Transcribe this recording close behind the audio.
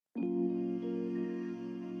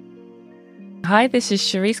Hi, this is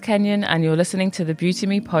Cherise Kenyon, and you're listening to the Beauty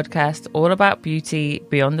Me podcast, all about beauty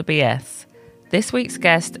beyond the BS. This week's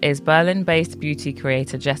guest is Berlin-based beauty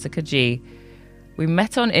creator Jessica G. We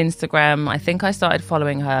met on Instagram. I think I started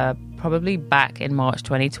following her probably back in March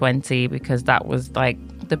 2020 because that was like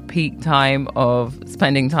the peak time of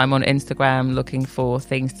spending time on Instagram looking for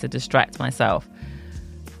things to distract myself.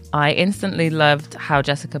 I instantly loved how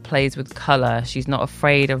Jessica plays with color. She's not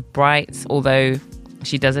afraid of brights, although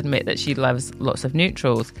she does admit that she loves lots of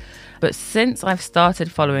neutrals. But since I've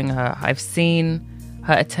started following her, I've seen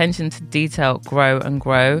her attention to detail grow and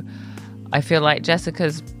grow. I feel like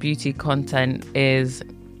Jessica's beauty content is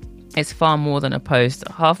far more than a post.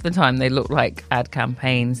 Half the time they look like ad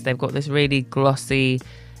campaigns. They've got this really glossy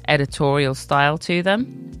editorial style to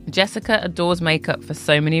them. Jessica adores makeup for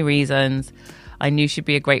so many reasons. I knew she'd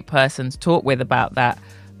be a great person to talk with about that.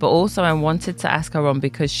 But also I wanted to ask her on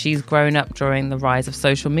because she's grown up during the rise of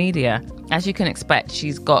social media. As you can expect,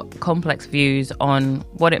 she's got complex views on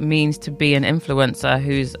what it means to be an influencer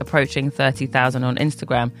who's approaching 30,000 on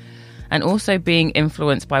Instagram, and also being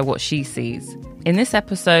influenced by what she sees. In this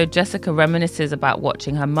episode, Jessica reminisces about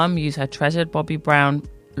watching her mum use her treasured Bobbi Brown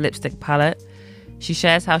lipstick palette. She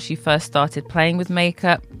shares how she first started playing with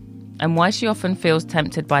makeup and why she often feels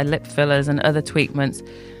tempted by lip fillers and other tweakments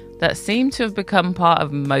that seem to have become part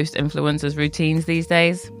of most influencers' routines these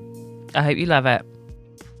days. I hope you love it.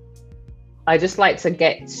 I just like to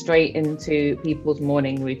get straight into people's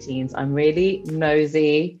morning routines. I'm really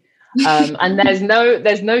nosy. And there's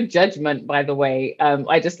no judgment, by the way.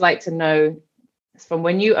 I just like to know from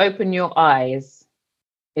when you open your eyes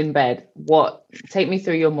in bed, take me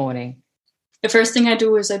through your morning. The first thing I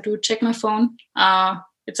do is I do check my phone.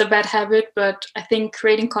 It's a bad habit, but I think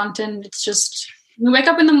creating content, it's just, you wake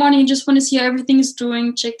up in the morning, you just want to see how everything is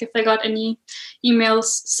doing, check if I got any emails,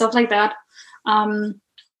 stuff like that.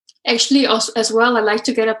 Actually, also, as well, I like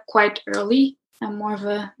to get up quite early. I'm more of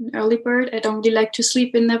an early bird. I don't really like to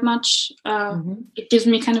sleep in that much. It gives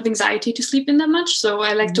me kind of anxiety to sleep in that much. So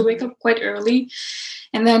I like to wake up quite early.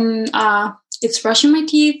 And then it's brushing my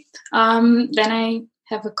teeth. Then I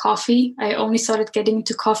have a coffee. I only started getting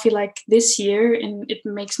into coffee like this year, and it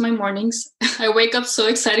makes my mornings. I wake up so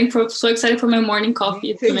excited for my morning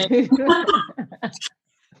coffee. It's amazing.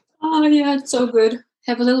 Oh yeah, it's so good.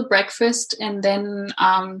 Have a little breakfast, and then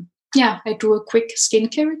I do a quick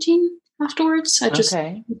skincare routine afterwards. I just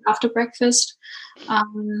after breakfast.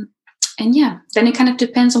 Then it kind of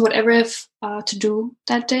depends on whatever I have to do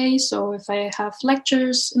that day. So if I have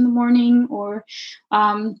lectures in the morning, or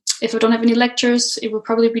if I don't have any lectures, it will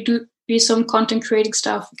probably be some content creating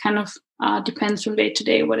stuff. It kind of depends from day to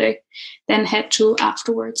day what I then head to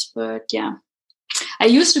afterwards. But yeah, I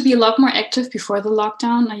used to be a lot more active before the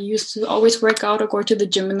lockdown. I used to always work out or go to the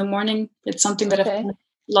gym in the morning. It's something that I've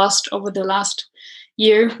lost over the last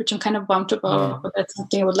year, which I'm kind of bummed about, but that's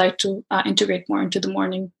something I would like to integrate more into the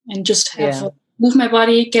morning and just move my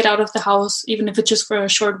body, get out of the house, even if it's just for a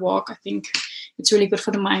short walk. I think it's really good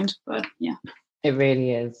for the mind. But yeah, it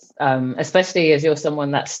really is, especially as you're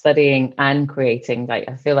someone that's studying and creating. Like,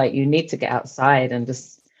 I feel like you need to get outside and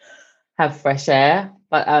just have fresh air.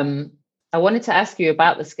 But I wanted to ask you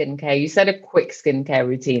about the skincare. You said a quick skincare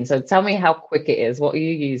routine, so tell me how quick it is. What are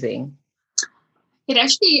you using? It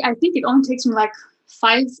actually, I think it only takes me like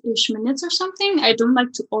 5-ish minutes or something. I don't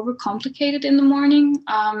like to overcomplicate it in the morning.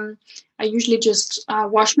 I usually just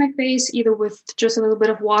wash my face either with just a little bit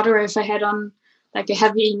of water, or if I had on like a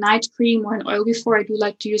heavy night cream or an oil before, I do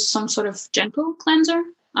like to use some sort of gentle cleanser.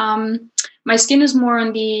 My skin is more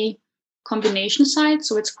on the combination side,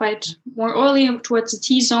 so it's quite more oily towards the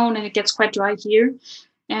T-zone, and it gets quite dry here.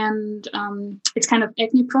 And it's kind of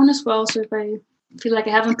acne prone as well, so if I feel like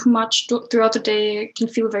I haven't too much throughout the day, I can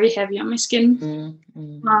feel very heavy on my skin.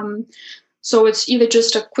 So it's either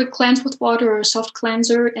just a quick cleanse with water or a soft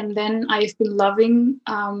cleanser. And then I've been loving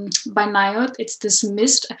by Nayot. It's this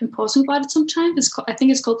mist. I've been posting about it sometimes. I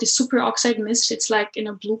think it's called the Super Oxide Mist. It's like in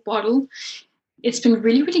a blue bottle. It's been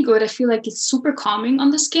really, really good. I feel like it's super calming on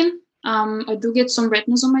the skin. I do get some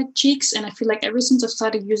redness on my cheeks, and I feel like ever since I've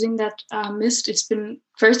started using that mist, it's been,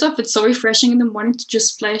 first off, it's so refreshing in the morning to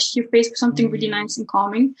just splash your face with something really nice and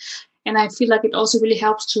calming. And I feel like it also really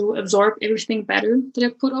helps to absorb everything better that I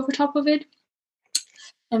put over top of it.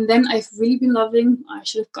 And then I've really been loving, I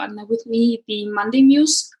should have gotten that with me, the Monday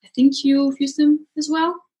Muse. I think you've used them as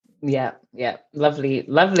well. Yeah. Lovely,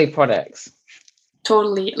 lovely products.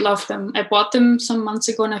 Totally love them. I bought them some months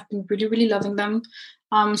ago, and I've been really, really loving them.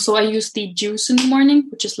 So I use the Juice in the morning,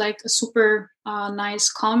 which is like a super nice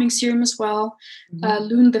calming serum as well.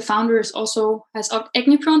 Lune, the founder, is also has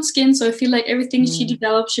acne prone skin, so I feel like everything she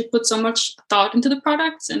developed, she put so much thought into the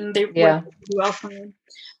products, and they work really well for me.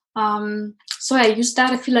 So I use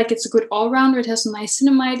that. I feel like it's a good all-rounder. It has a nice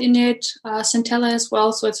niacinamide in it, centella as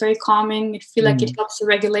well, so it's very calming. I feel like it helps to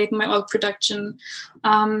regulate my oil production.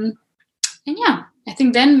 And yeah, I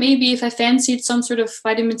think then maybe if I fancied some sort of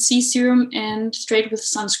vitamin C serum and straight with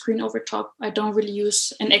sunscreen over top, I don't really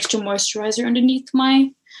use an extra moisturizer underneath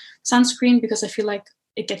my sunscreen because I feel like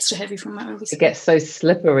it gets too heavy for my oily skin. It gets so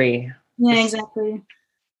slippery. Yeah, exactly.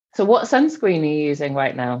 So what sunscreen are you using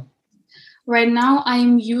right now? Right now,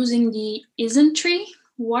 I'm using the Isntree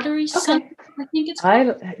watery sun. I think it's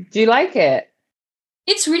called. Do you like it?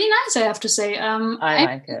 It's really nice, I have to say. I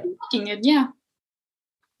like it. I'm liking it, yeah.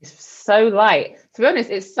 It's so light. To be honest,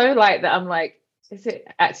 it's so light that I'm like, is it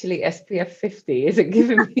actually SPF 50? Is it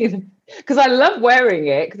giving me? Because I love wearing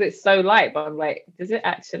it because it's so light, but I'm like, does it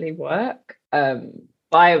actually work? I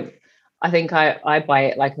think I buy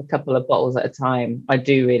it like a couple of bottles at a time. I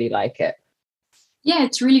do really like it. Yeah,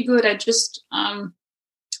 it's really good. I just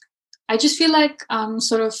feel like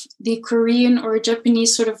sort of the Korean or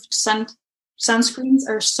Japanese sort of sunscreens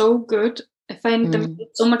are so good. I find them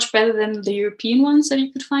so much better than the European ones that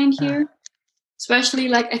you could find here. Especially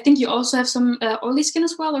like, I think you also have some oily skin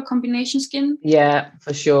as well, or combination skin. Yeah,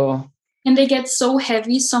 for sure. And they get so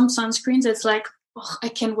heavy, some sunscreens, it's like, oh, I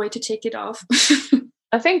can't wait to take it off.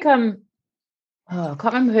 I think I can't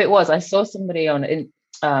remember who it was. I saw somebody on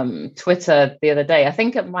Twitter the other day. I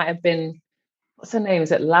think it might have been, what's her name?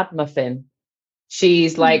 Is it Lab Muffin?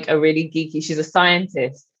 She's like a really geeky, she's a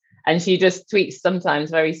scientist, and she just tweets sometimes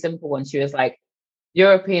very simple ones. She was like,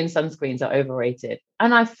 European sunscreens are overrated.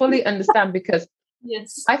 And I fully understand because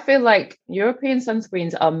I feel like European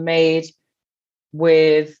sunscreens are made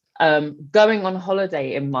with going on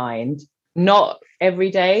holiday in mind, not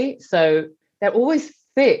every day. So they're always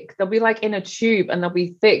thick. They'll be like in a tube and they'll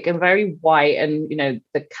be thick and very white. And, you know,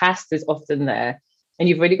 the cast is often there and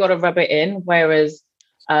you've really got to rub it in. Whereas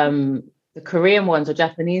the Korean ones or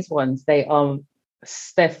Japanese ones,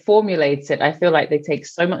 they're formulated. I feel like they take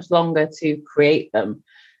so much longer to create them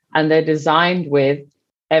and they're designed with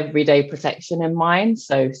everyday protection in mind.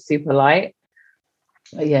 So super light.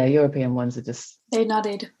 But yeah, European ones are just... They're not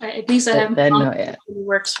it. At least I haven't found it really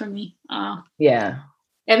works for me. Yeah.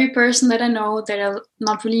 Every person that I know that are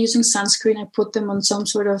not really using sunscreen, I put them on some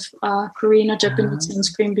sort of Korean or Japanese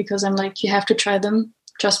sunscreen because I'm like, you have to try them.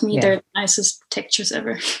 Trust me, they're the nicest textures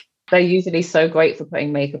ever. They're usually so great for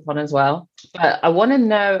putting makeup on as well. But I want to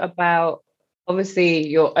know about, obviously,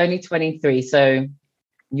 you're only 23, so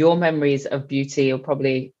your memories of beauty are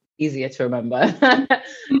probably easier to remember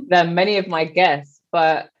than many of my guests.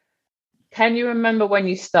 But can you remember when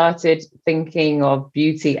you started thinking of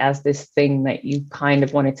beauty as this thing that you kind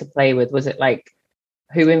of wanted to play with? Was it like,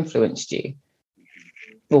 who influenced you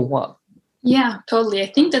or what? Yeah, totally. I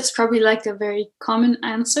think that's probably like a very common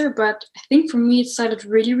answer, but I think for me, it started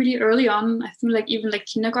really, really early on. I think like even like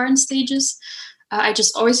kindergarten stages. I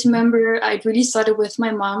just always remember I really started with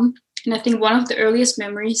my mom. And I think one of the earliest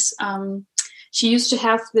memories, she used to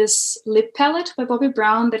have this lip palette by Bobbi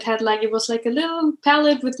Brown that had like, it was like a little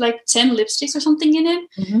palette with like 10 lipsticks or something in it.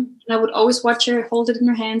 And I would always watch her hold it in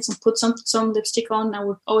her hands and put some lipstick on. And I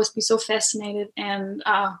would always be so fascinated and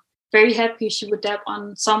very happy she would dab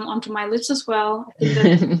on some onto my lips as well. I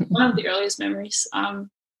think that's one of the earliest memories.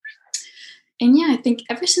 And yeah, I think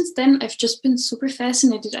ever since then, I've just been super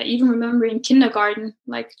fascinated. I even remember in kindergarten,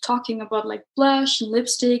 like talking about like blush and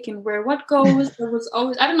lipstick and where what goes. I was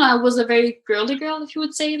always, I don't know, I was a very girly girl, if you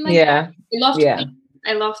would say. Like, I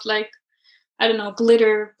loved like, I don't know,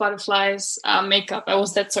 glitter, butterflies, makeup. I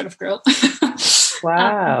was that sort of girl.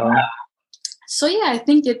 Wow. So yeah, I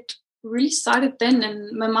think it really started then.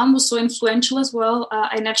 And my mom was so influential as well.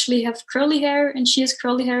 I naturally have curly hair and she has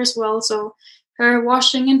curly hair as well. So her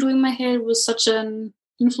washing and doing my hair was such an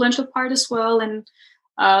influential part as well. And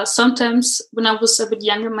sometimes when I was a bit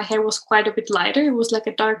younger, my hair was quite a bit lighter. It was like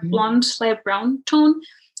a dark blonde, light brown tone.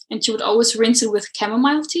 And she would always rinse it with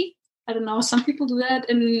chamomile tea. I don't know, some people do that.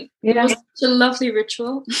 And it was such a lovely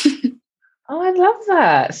ritual. Oh, I love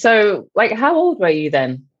that. So like, how old were you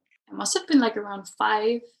then? I must have been like around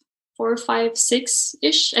 4, 5,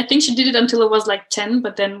 6-ish. I think she did it until I was like 10.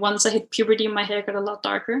 But then once I hit puberty, my hair got a lot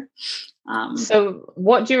darker. So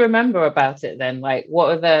what do you remember about it then? Like,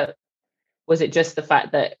 was it just the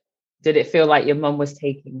fact that, did it feel like your mum was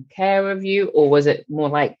taking care of you, or was it more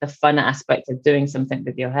like the fun aspect of doing something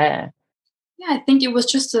with your hair? yeah, I think it was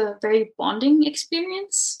just a very bonding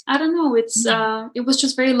experience. I don't know. It was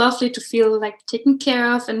just very lovely to feel like taken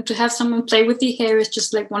care of, and to have someone play with the hair is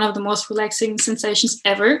just like one of the most relaxing sensations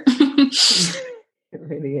ever. It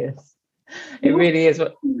really is. It really is.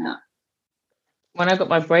 Yeah. When I got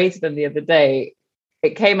my braids done the other day,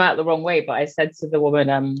 it came out the wrong way, but I said to the woman,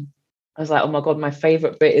 I was like, oh my God, my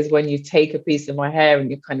favorite bit is when you take a piece of my hair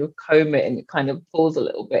and you kind of comb it and it kind of pulls a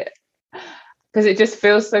little bit. Because it just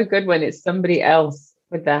feels so good when it's somebody else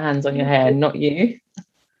with their hands on your hair, not you.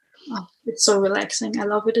 Oh, it's so relaxing. I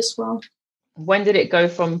love it as well. When did it go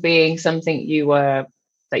from being something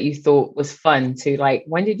that you thought was fun to like,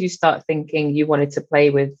 when did you start thinking you wanted to play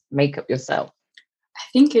with makeup yourself? I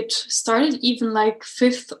think it started even like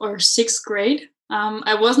 5th or 6th grade.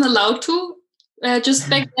 I wasn't allowed to just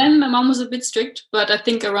back then. My mom was a bit strict, but I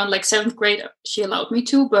think around like 7th grade, she allowed me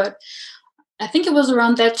to. But I think it was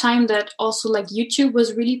around that time that also like YouTube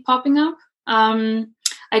was really popping up.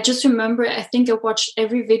 I just remember, I think I watched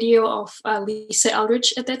every video of Lisa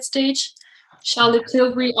Eldridge at that stage. Charlotte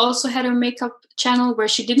Tilbury also had a makeup channel where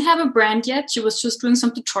she didn't have a brand yet. She was just doing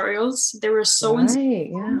some tutorials. They were so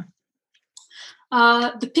inspiring.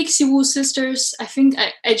 The Pixie Woo sisters, I think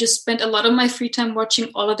I just spent a lot of my free time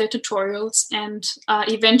watching all of their tutorials. And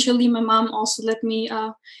eventually my mom also let me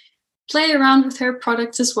play around with her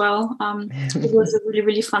products as well. It was a really,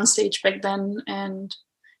 really fun stage back then. And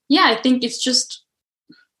yeah, I think it's just,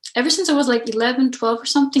 ever since I was like 11, 12 or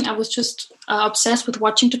something, I was just obsessed with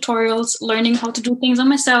watching tutorials, learning how to do things on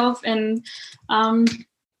myself. And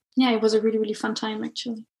yeah, it was a really, really fun time,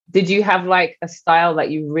 actually. Did you have like a style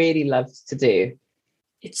that you really loved to do?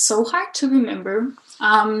 It's so hard to remember.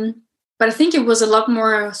 But I think it was a lot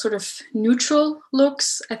more sort of neutral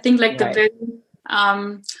looks. I think like the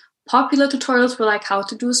very popular tutorials were like how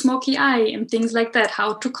to do a smoky eye and things like that,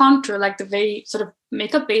 how to contour, like the very sort of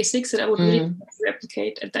makeup basics that I would really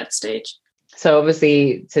replicate at that stage. So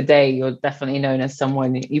obviously today you're definitely known as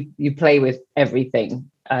someone, you play with everything.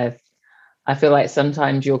 I feel like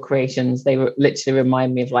sometimes your creations, they literally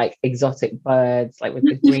remind me of like exotic birds, like with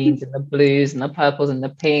the greens and the blues and the purples and the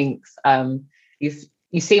pinks.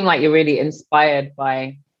 You seem like you're really inspired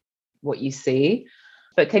by what you see.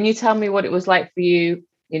 But can you tell me what it was like for you,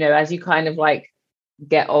 you know, as you kind of like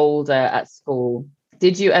get older at school?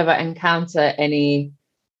 Did you ever encounter any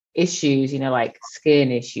issues, you know, like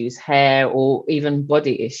skin issues, hair, or even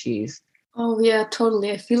body issues? Oh, yeah,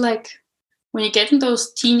 totally. I feel like when you get in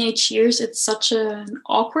those teenage years, it's such an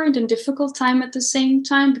awkward and difficult time at the same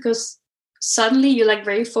time, because suddenly you're like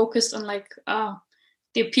very focused on like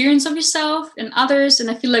the appearance of yourself and others. And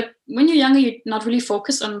I feel like when you're younger, you're not really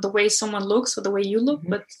focused on the way someone looks or the way you look,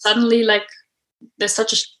 but suddenly like there's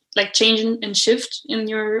such a like change and shift in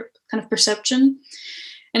your kind of perception.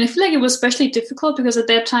 And I feel like it was especially difficult because at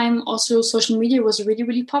that time also social media was really,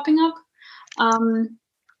 really popping up.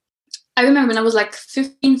 I remember when I was like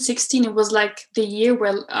 15, 16, it was like the year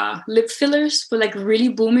where lip fillers were like really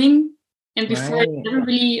booming. And before I never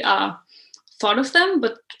really thought of them,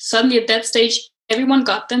 but suddenly at that stage, everyone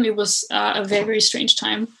got them. It was a very, very strange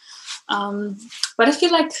time. But I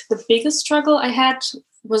feel like the biggest struggle I had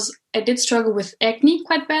was I did struggle with acne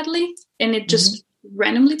quite badly, and it just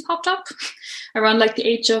randomly popped up around like the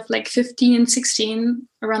age of like 15 and 16.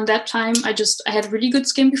 Around that time, I had really good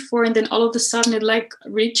skin before, and then all of a sudden it like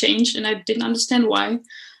really changed, and I didn't understand why.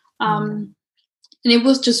 And it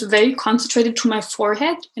was just very concentrated to my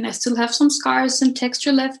forehead, and I still have some scars and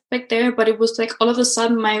texture left back there, but it was like all of a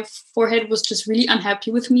sudden my forehead was just really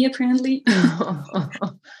unhappy with me, apparently.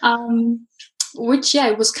 Which, yeah,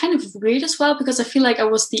 it was kind of weird as well, because I feel like I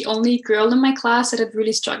was the only girl in my class that had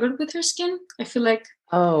really struggled with her skin. I feel like...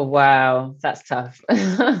 Oh, wow. That's tough.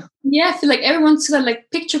 Yeah, I feel like everyone still had like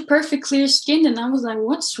picture perfect clear skin, and I was like,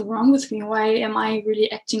 what's wrong with me? Why am I really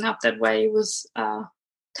acting up that way? It was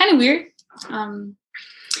kind of weird.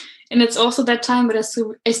 And it's also that time, but I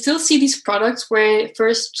still see these products where I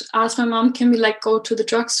first asked my mom, can we like go to the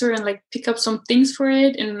drugstore and like pick up some things for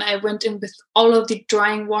it? And I went in with all of the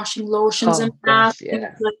drying, washing lotions and masks. Yeah. And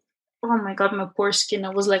like, oh my God, my poor skin.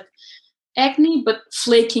 I was like acne, but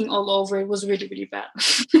flaking all over. It was really, really bad.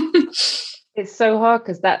 It's so hard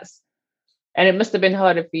because and it must have been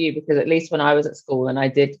harder for you, because at least when I was at school and I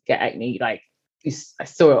did get acne, like I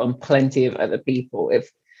saw it on plenty of other people. If,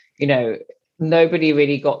 you know, nobody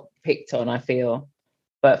really got picked on, I feel,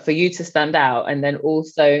 but for you to stand out, and then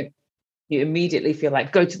also you immediately feel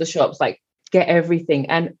like go to the shops, like get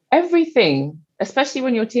everything, and everything, especially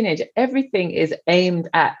when you're a teenager, everything is aimed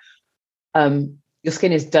at your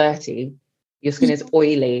skin is dirty, your skin is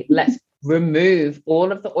oily, let's remove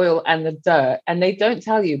all of the oil and the dirt. And they don't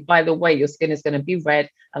tell you, by the way, your skin is going to be red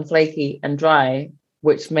and flaky and dry,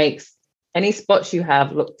 which makes any spots you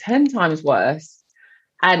have look 10 times worse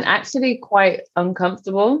and actually quite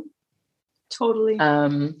uncomfortable. Totally.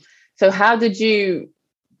 So how did you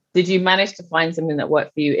manage to find something that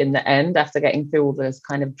worked for you in the end after getting through all those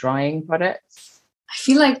kind of drying products? I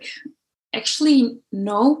feel like actually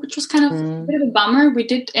no, which was kind of a bit of a bummer. We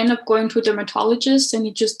did end up going to a dermatologist and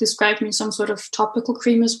he just described me some sort of topical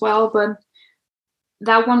cream as well, but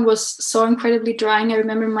that one was so incredibly drying. I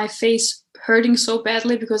remember my face hurting so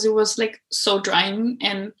badly because it was like so drying,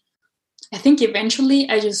 and I think eventually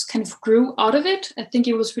I just kind of grew out of it. I think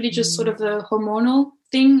it was really just sort of a hormonal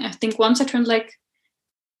thing. I think once I turned like,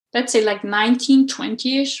 let's say like 19,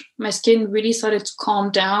 20-ish, my skin really started to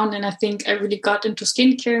calm down. And I think I really got into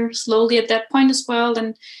skincare slowly at that point as well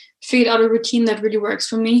and figured out a routine that really works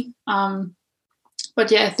for me.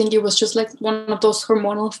 But yeah, I think it was just like one of those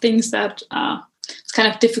hormonal things that it's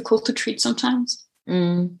kind of difficult to treat sometimes.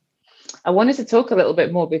 I wanted to talk a little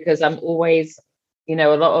bit more because I'm always, a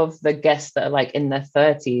lot of the guests that are like in their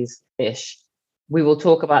 30s-ish, we will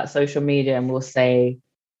talk about social media and we'll say,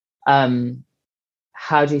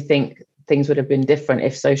 how do you think things would have been different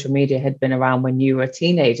if social media had been around when you were a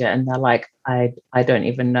teenager? And they're like, I don't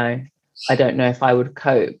even know. I don't know if I would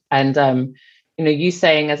cope. And, you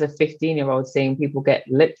saying as a 15-year-old, seeing people get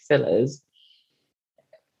lip fillers,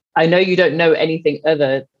 I know you don't know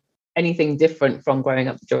anything different from growing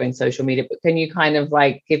up during social media, but can you kind of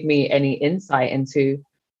like give me any insight into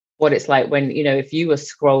what it's like when, if you were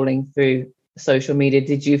scrolling through social media,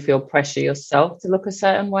 did you feel pressure yourself to look a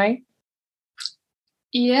certain way?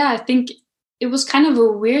 Yeah, I think it was kind of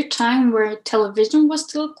a weird time where television was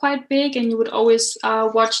still quite big and you would always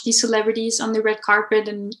watch these celebrities on the red carpet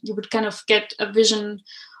and you would kind of get a vision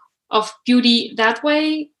of beauty that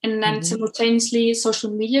way. And then simultaneously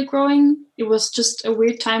social media growing. It was just a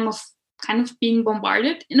weird time of kind of being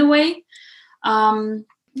bombarded in a way.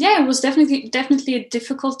 It was definitely a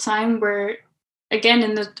difficult time where, again,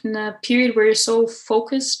 in a period where you're so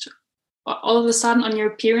focused all of a sudden on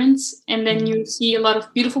your appearance, and then you see a lot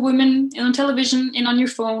of beautiful women on television and on your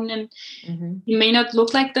phone, and you may not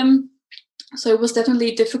look like them. So it was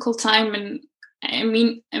definitely a difficult time. And I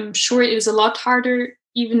mean, I'm sure it is a lot harder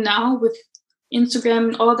even now with Instagram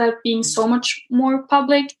and all that being so much more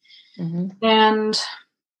public. And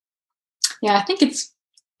yeah, I think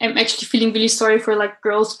I'm actually feeling really sorry for like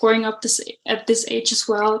girls growing up at this age as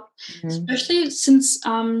well, especially since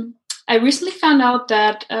I recently found out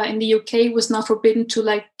that in the UK it was now forbidden to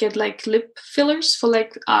like get like lip fillers for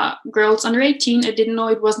like girls under 18. I didn't know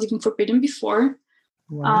it wasn't even forbidden before.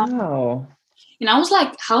 Wow. And I was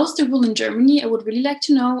like, how's the rule in Germany? I would really like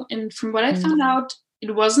to know. And from what I found out,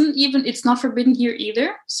 it's not forbidden here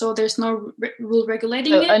either. So there's no rule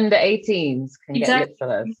regulating it. Under 18s can get lip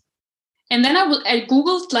fillers. And then I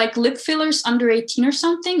Googled like lip fillers under 18 or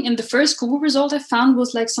something. And the first Google result I found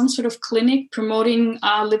was like some sort of clinic promoting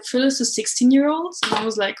lip fillers to 16-year-olds. And I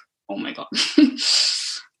was like, oh my God.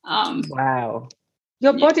 Wow.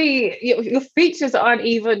 Your body, your features aren't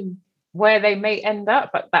even where they may end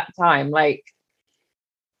up at that time. Like,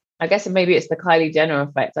 I guess maybe it's the Kylie Jenner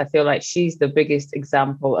effect. I feel like she's the biggest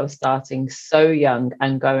example of starting so young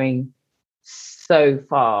and going so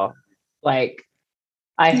far. Like,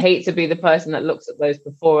 I hate to be the person that looks at those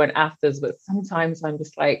before and afters, but sometimes I'm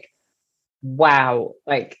just like, wow,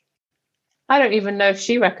 like, I don't even know if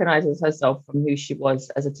she recognizes herself from who she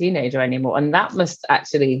was as a teenager anymore. And that must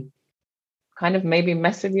actually kind of maybe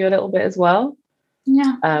mess with you a little bit as well.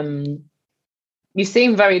 Yeah. You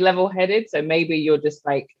seem very level-headed, so maybe you're just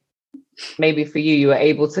like, maybe for you were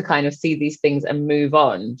able to kind of see these things and move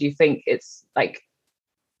on. Do you think it's like,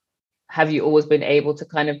 have you always been able to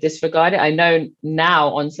kind of disregard it? I know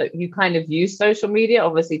now you kind of use social media,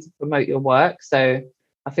 obviously, to promote your work. So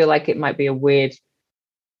I feel like it might be a weird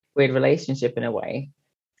relationship in a way.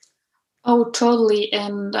 Oh, totally.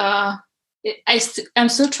 And I'm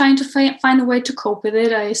still trying to find a way to cope with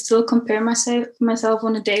it. I still compare myself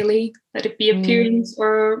on a daily, let it be appearance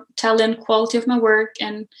or talent, quality of my work.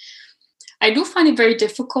 And I do find it very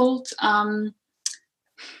difficult. And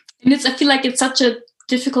I feel like it's such a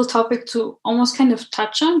difficult topic to almost kind of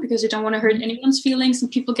touch on because you don't want to hurt anyone's feelings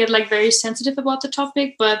and people get like very sensitive about the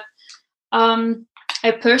topic. But I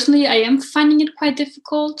am finding it quite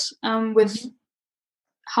difficult with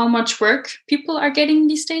how much work people are getting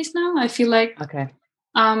these days now. I feel like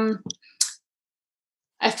I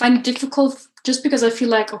find it difficult just because I feel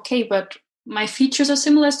like, okay, but my features are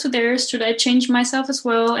similar to theirs. Should I change myself as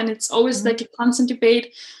well? And it's always like a constant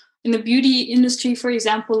debate in the beauty industry, for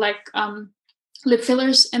example, like lip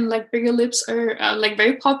fillers and like bigger lips are like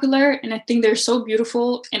very popular, and I think they're so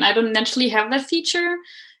beautiful, and I don't naturally have that feature,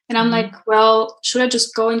 and I'm like, well, should I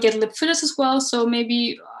just go and get lip fillers as well, so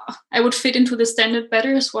maybe I would fit into the standard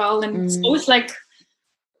better as well. And it's always like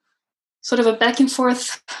sort of a back and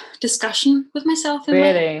forth discussion with myself.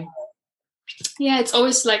 Really? Yeah, it's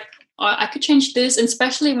always like, I could change this, and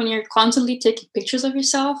especially when you're constantly taking pictures of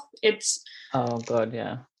yourself, it's, oh god,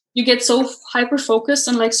 yeah, you get so hyper focused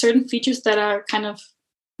on like certain features that are kind of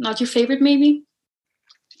not your favorite maybe.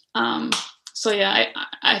 So yeah,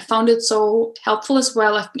 I found it so helpful as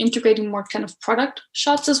well. I've been integrating more kind of product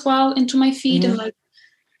shots as well into my feed, and like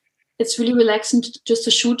it's really relaxing just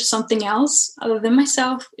to shoot something else other than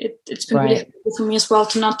myself. It's been really helpful for me as well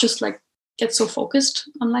to not just like get so focused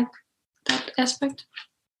on like that aspect.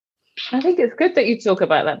 I think it's good that you talk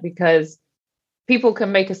about that, because people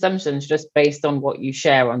can make assumptions just based on what you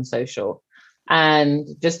share on social. And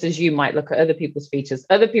just as you might look at other people's features,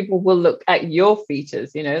 other people will look at your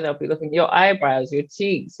features. You know, they'll be looking at your eyebrows, your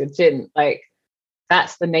cheeks, your chin. Like,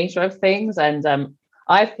 that's the nature of things. And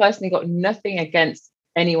I've personally got nothing against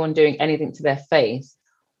anyone doing anything to their face.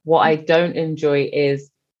 What I don't enjoy is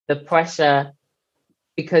the pressure,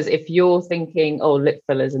 because if you're thinking, oh, lip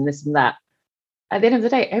fillers and this and that, at the end of the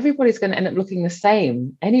day, everybody's going to end up looking the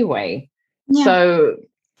same anyway. Yeah. So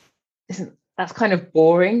that's kind of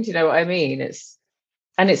boring. Do you know what I mean? It's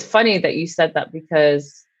funny that you said that,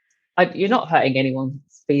 because you're not hurting anyone's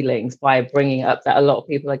feelings by bringing up that a lot of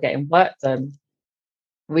people are getting work done.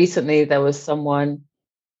 Recently, there was someone,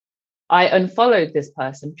 I unfollowed this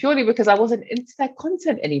person purely because I wasn't into their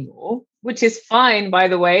content anymore, which is fine, by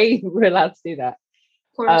the way. We're allowed to do that.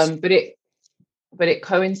 But it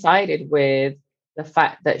coincided with the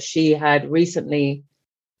fact that she'd recently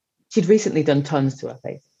done tons to her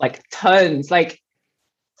face, like tons, like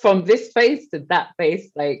from this face to that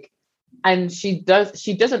face, like, and she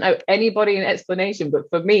doesn't owe anybody an explanation. But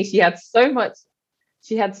for me, she had so much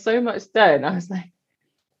done. I was like,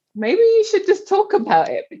 maybe you should just talk about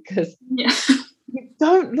it, because you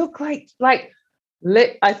don't look like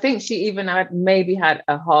I think she even had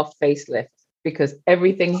a half facelift, because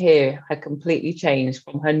everything here had completely changed,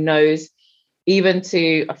 from her nose even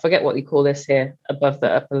to, I forget what you call this here above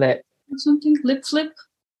the upper lip, or something, lip flip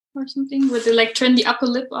or something, where they like turn the upper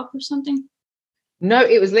lip up or something. No,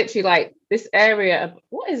 it was literally like this area of,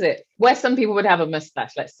 what is it, where some people would have a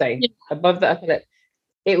mustache, let's say, above the upper lip.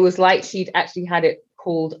 It was like she'd actually had it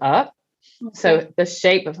pulled up. Okay. So the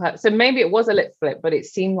shape of her, so maybe it was a lip flip, but it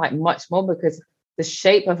seemed like much more, because the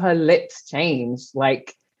shape of her lips changed,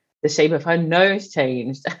 like the shape of her nose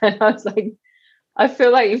changed. And I was like, I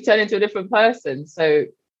feel like you've turned into a different person. So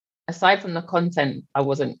aside from the content, I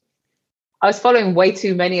was following way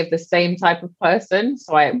too many of the same type of person.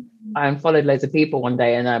 So I unfollowed loads of people one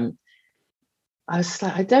day, and I was just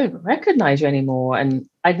like, I don't recognize you anymore. And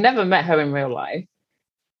I'd never met her in real life,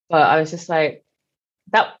 but I was just like,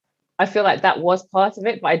 that, I feel like that was part of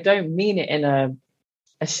it, but I don't mean it in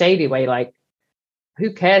a shady way. Like,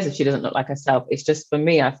 who cares if she doesn't look like herself? It's just, for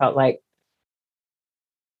me, I felt like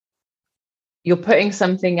you're putting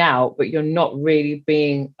something out, but you're not really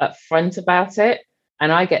being upfront about it.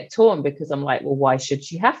 And I get torn, because I'm like, well, why should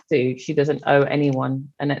she have to? She doesn't owe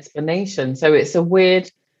anyone an explanation. So it's a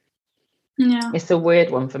weird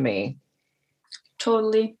one for me.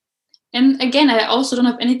 Totally. And again, I also don't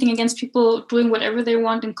have anything against people doing whatever they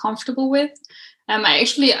want and comfortable with. I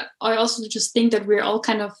also just think that we're all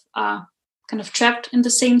kind of trapped in the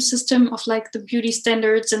same system of like the beauty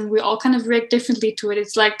standards, and we all kind of react differently to it.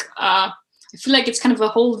 It's like, I feel like it's kind of a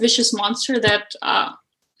whole vicious monster that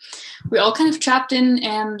we're all kind of trapped in.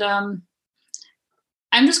 And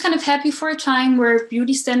I'm just kind of happy for a time where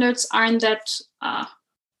beauty standards aren't that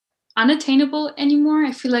unattainable anymore.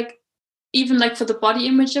 I feel like even like for the body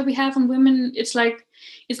image that we have on women, it's like,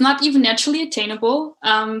 it's not even naturally attainable,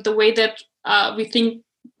 the way that we think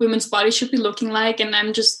women's bodies should be looking like. And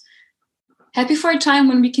I'm just happy for a time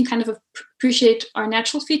when we can kind of appreciate our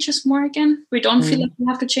natural features more again. We don't feel like we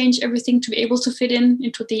have to change everything to be able to fit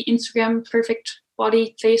into the Instagram perfect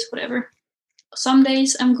body, face, whatever. Some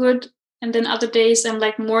days I'm good, and then other days I'm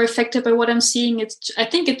like more affected by what I'm seeing. I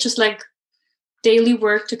think it's just like daily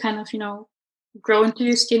work to kind of, grow into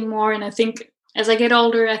your skin more. And I think as I get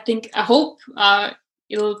older, I hope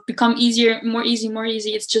it'll become more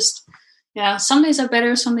easy. It's just, some days are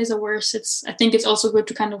better, some days are worse. I think it's also good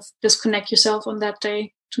to kind of disconnect yourself on that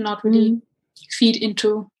day, to not really feed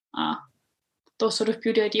into those sort of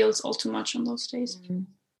beauty ideals all too much on those days.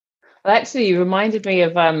 Well, actually, you reminded me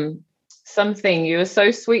of something. You were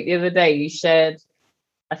so sweet the other day. You shared,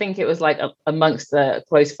 I think it was like amongst the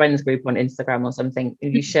close friends group on Instagram or something.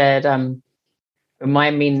 You shared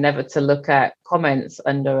remind me never to look at comments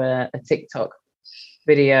under a TikTok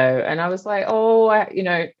video. And I was like,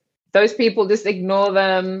 those people, just ignore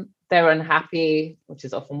them. They're unhappy, which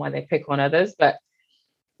is often why they pick on others. But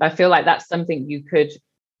I feel like that's something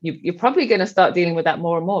you're probably going to start dealing with that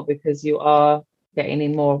more and more, because you are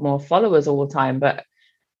getting more and more followers all the time. But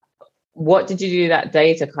what did you do that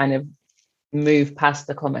day to kind of move past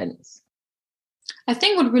the comments? I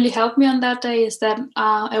think what really helped me on that day is that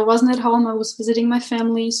I wasn't at home. I was visiting my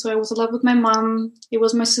family. So I was alive with my mom. It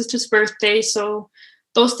was my sister's birthday. So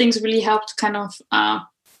those things really helped kind of,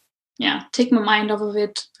 take my mind off of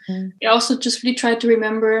it. I also just really tried to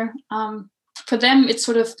remember, for them, it's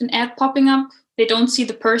sort of an ad popping up. They don't see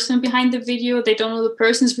the person behind the video. They don't know the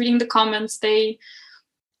person's reading the comments. I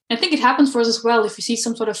think it happens for us as well. If you see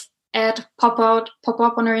some sort of ad pop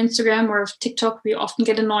up on our Instagram or TikTok, we often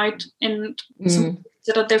get annoyed and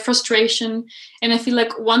get out their frustration. And I feel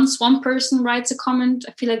like once one person writes a comment,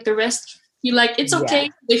 I feel like the rest feel like it's okay. Yeah.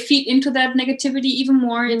 They feed into that negativity even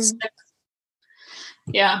more. It's like,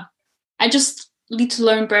 I just need to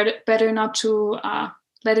learn better not to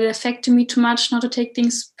let it affect me too much, not to take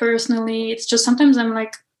things personally. It's just sometimes I'm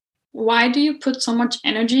like, why do you put so much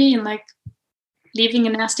energy in like leaving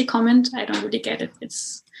a nasty comment? I don't really get it.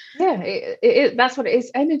 It's that's what it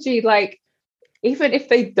is. Energy. Like, even if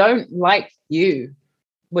they don't like you,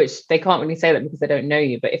 which they can't really say that because they don't know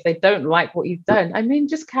you, but if they don't like what you've done, I mean,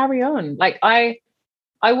 just carry on. Like, I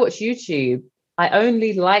watch YouTube. I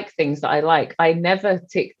only like things that I like. I never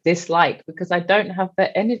tick dislike because I don't have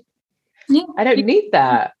the energy. I don't need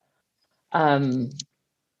that.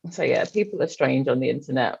 So yeah, people are strange on the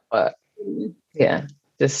internet, but yeah,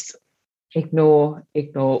 just ignore,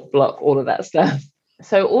 block, all of that stuff.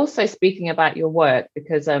 So also speaking about your work,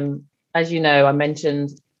 because as you know, I mentioned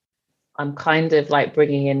I'm kind of like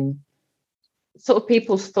bringing in sort of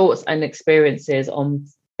people's thoughts and experiences on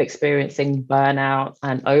experiencing burnout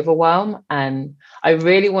and overwhelm. And I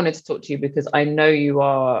really wanted to talk to you because I know you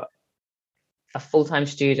are a full-time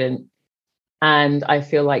student, and I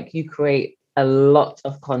feel like you create a lot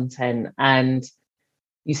of content and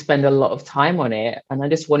you spend a lot of time on it. And I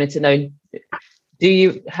just wanted to know,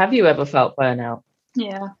 have you ever felt burnout?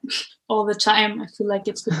 Yeah, all the time. I feel like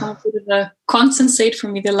it's become a bit of a constant state for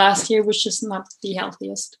me the last year, which is not the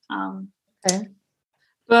healthiest. Okay.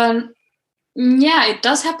 But yeah, it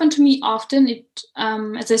does happen to me often.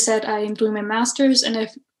 As I said, I am doing my master's, and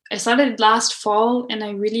I started it last fall, and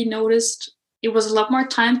I really noticed it was a lot more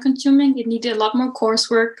time consuming. It needed a lot more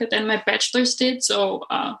coursework than my bachelor's did. So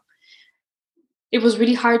it was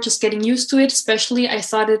really hard just getting used to it. Especially I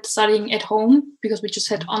started studying at home because we just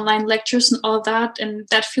had online lectures and all of that. And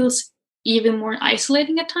that feels even more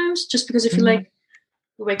isolating at times, just because I feel like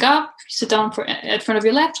you wake up, you sit down at front of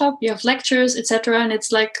your laptop, you have lectures, etc. And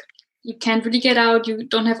it's like, you can't really get out. You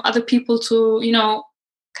don't have other people to,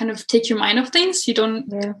 kind of take your mind off things. You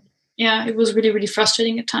don't, it was really, really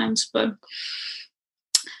frustrating at times. I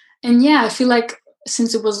feel like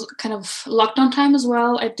since it was kind of lockdown time as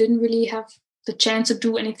well, I didn't really have the chance to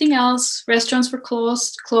do anything else. Restaurants were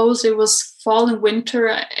closed. It was fall and winter.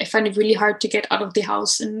 I find it really hard to get out of the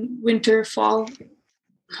house in winter, fall.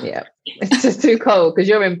 Yeah, it's just too cold because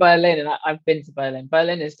you're in Berlin, and I've been to Berlin.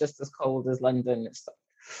 Berlin is just as cold as London. It's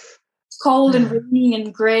cold and rainy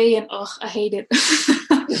and gray, and I hate it.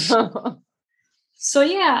 So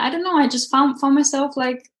yeah, I don't know. I just found myself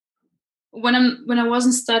like when I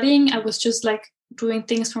wasn't studying, I was just like doing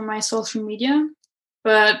things for my social media.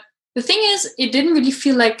 But the thing is, it didn't really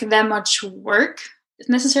feel like that much work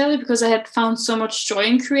necessarily because I had found so much joy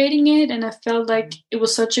in creating it, and I felt like it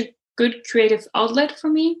was such a good creative outlet for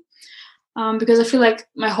me. Because I feel like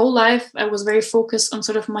my whole life I was very focused on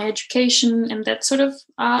sort of my education and that sort of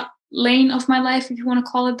lane of my life, if you want to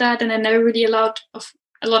call it that, and I never really allowed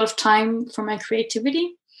a lot of time for my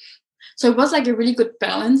creativity. So it was like a really good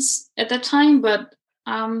balance at that time. But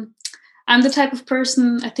I'm the type of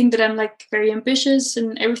person, I think, that I'm like very ambitious,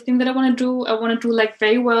 and everything that I want to do like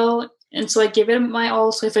very well, and so I give it my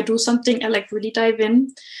all. So if I do something, I like really dive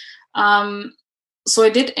in. So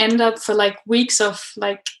I did end up for like weeks of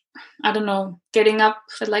like, I don't know, getting up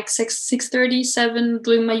at like 6:30, 7,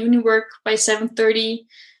 doing my uni work by 7:30,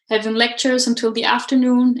 having lectures until the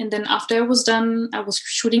afternoon. And then after I was done, I was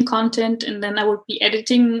shooting content, and then I would be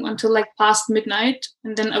editing until like past midnight.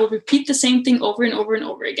 And then I would repeat the same thing over and over and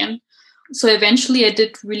over again. So eventually I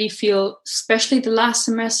did really feel, especially the last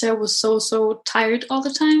semester, I was so tired all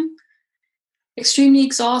the time, extremely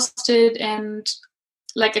exhausted, and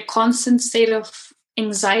like a constant state of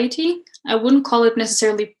anxiety. I wouldn't call it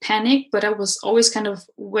necessarily panic, but I was always kind of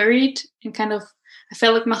worried and kind of, I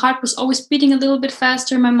felt like my heart was always beating a little bit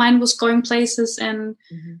faster. My mind was going places. And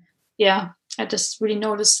yeah, I just really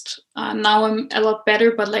noticed now I'm a lot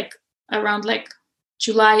better. But like around like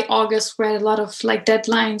July, August, where I had a lot of like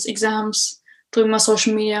deadlines, exams, doing my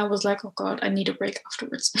social media, I was like, oh God, I need a break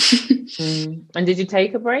afterwards. And did you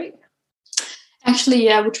take a break? Actually,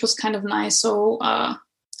 yeah, which was kind of nice. So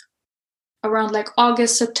around like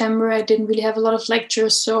August, September, I didn't really have a lot of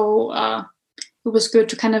lectures. So it was good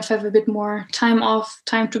to kind of have a bit more time off,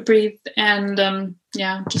 time to breathe, and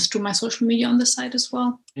just do my social media on the side as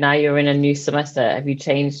well. Now you're in a new semester. Have you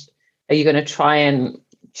changed? Are you going to try and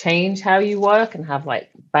change how you work and have like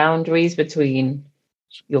boundaries between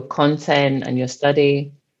your content and your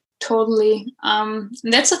study? Totally. And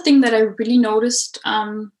that's the thing that I really noticed.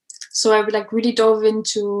 So I like really dove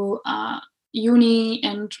into uni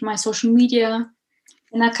and my social media,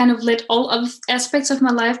 and I kind of let all other aspects of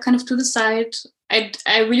my life kind of to the side.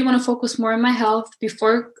 I really want to focus more on my health.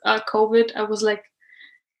 Before COVID, I was like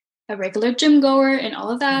a regular gym goer and all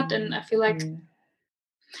of that. And I feel like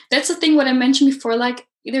that's the thing what I mentioned before, like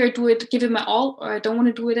either I do it, give it my all, or I don't want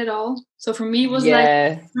to do it at all. So for me, it was like,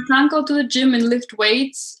 I can't go to the gym and lift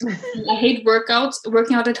weights. I hate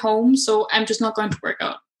working out at home. So I'm just not going to work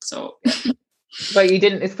out. So but you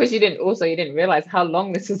didn't, it's because you didn't realize how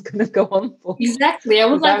long this was going to go on for. Exactly. I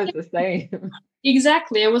was the same.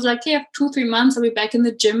 Exactly. I was like, hey, 2-3 months, I'll be back in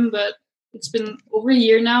the gym, but it's been over a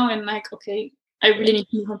year now, and like, okay, I really need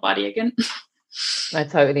to move my body again. I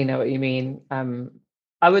totally know what you mean.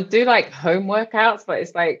 I would do like home workouts, but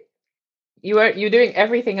it's like you're doing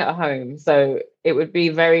everything at home, so it would be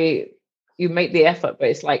you make the effort, but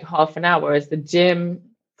it's like half an hour. Whereas the gym,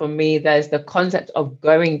 for me, there's the concept of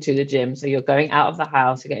going to the gym, so you're going out of the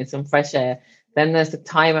house, you're getting some fresh air. Then there's the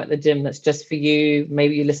time at the gym that's just for you.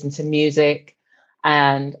 Maybe you listen to music,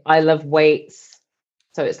 and I love weights,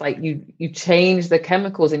 so it's like you change the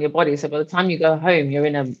chemicals in your body. So by the time you go home, you're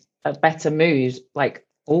in a better mood, like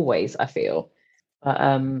always, I feel. But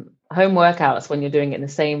home workouts, when you're doing it in the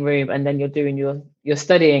same room, and then you're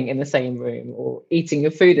studying in the same room or eating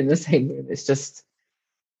your food in the same room, it's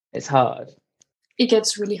hard. It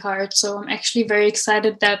gets really hard. So I'm actually very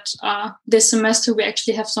excited that this semester we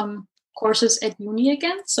actually have some courses at uni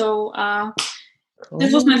again. So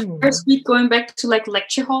this was my first week going back to like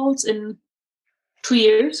lecture halls in 2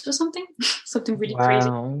 years or something really crazy.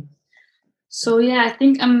 So yeah, I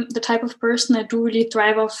think I'm the type of person that do really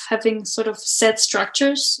thrive off having sort of set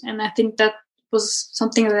structures, and I think that was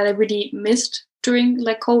something that I really missed during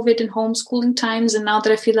like COVID and homeschooling times. And now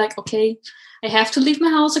that I feel like, okay, I have to leave my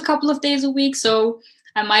house a couple of days a week, so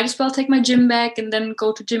I might as well take my gym back and then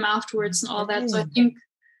go to gym afterwards and all that. So I think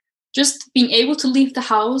just being able to leave the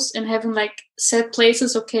house and having like set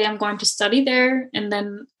places, okay, I'm going to study there and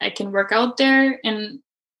then I can work out there, and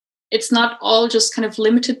it's not all just kind of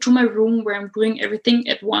limited to my room where I'm doing everything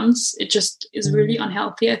at once. It just is really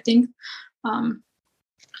unhealthy, I think.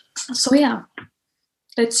 So yeah,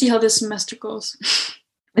 let's see how this semester goes.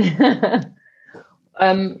 With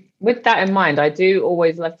that in mind, I do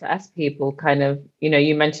always love to ask people kind of,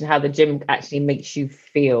 you mentioned how the gym actually makes you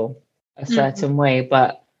feel a certain way,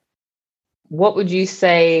 but what would you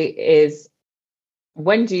say is,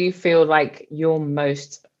 when do you feel like you're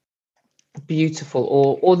most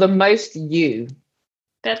beautiful or the most you?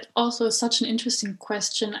 That also is such an interesting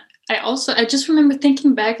question. I just remember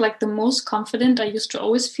thinking back, like the most confident I used to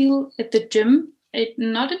always feel at the gym. I'm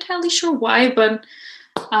not entirely sure why, but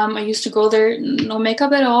I used to go there, no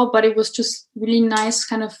makeup at all, but it was just really nice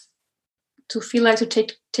kind of to feel like to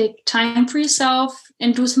take time for yourself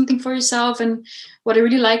and do something for yourself. And what I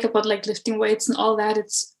really like about like lifting weights and all that,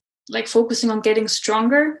 it's like focusing on getting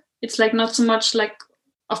stronger. It's like not so much like,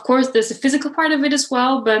 of course, there's a physical part of it as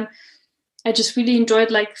well, but I just really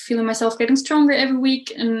enjoyed like feeling myself getting stronger every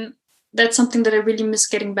week. And that's something that I really miss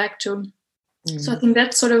getting back to. So I think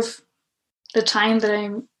that's sort of the time that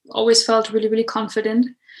I always felt really, really confident.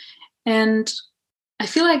 And I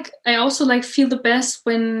feel like I also like feel the best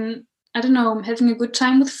when, I don't know, I'm having a good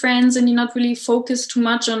time with friends and you're not really focused too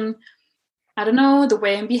much on, I don't know, the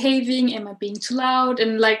way I'm behaving. Am I being too loud?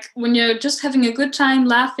 And like when you're just having a good time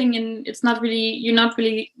laughing and you're not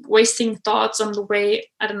really wasting thoughts on the way,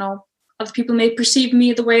 I don't know, other people may perceive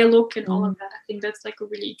me, the way I look and all of that. I think that's like a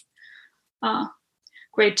really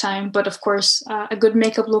great time. But of course, a good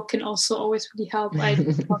makeup look can also always really help.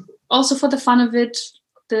 Also for the fun of it,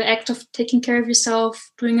 the act of taking care of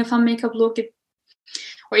yourself, doing a fun makeup look,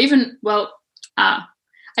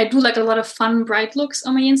 I do like a lot of fun, bright looks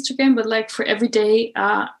on my Instagram, but like for every day,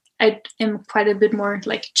 I am quite a bit more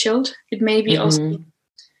like chilled. It may be also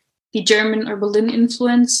the German or Berlin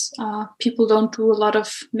influence. People don't do a lot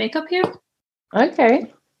of makeup here.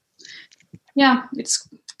 Okay. Yeah, it's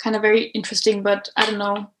kind of very interesting, but I don't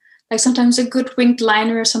know. Like sometimes a good winged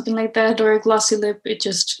liner or something like that, or a glossy lip, it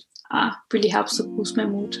just really helps to boost my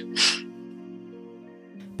mood.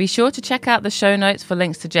 Be sure to check out the show notes for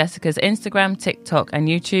links to Jessica's Instagram, TikTok, and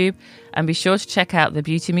YouTube. And be sure to check out the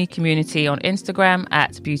Beauty Me community on Instagram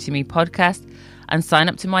at Beauty Me Podcast and sign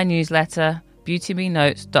up to my newsletter,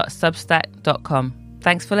 beautymenotes.substack.com.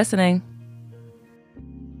 Thanks for listening.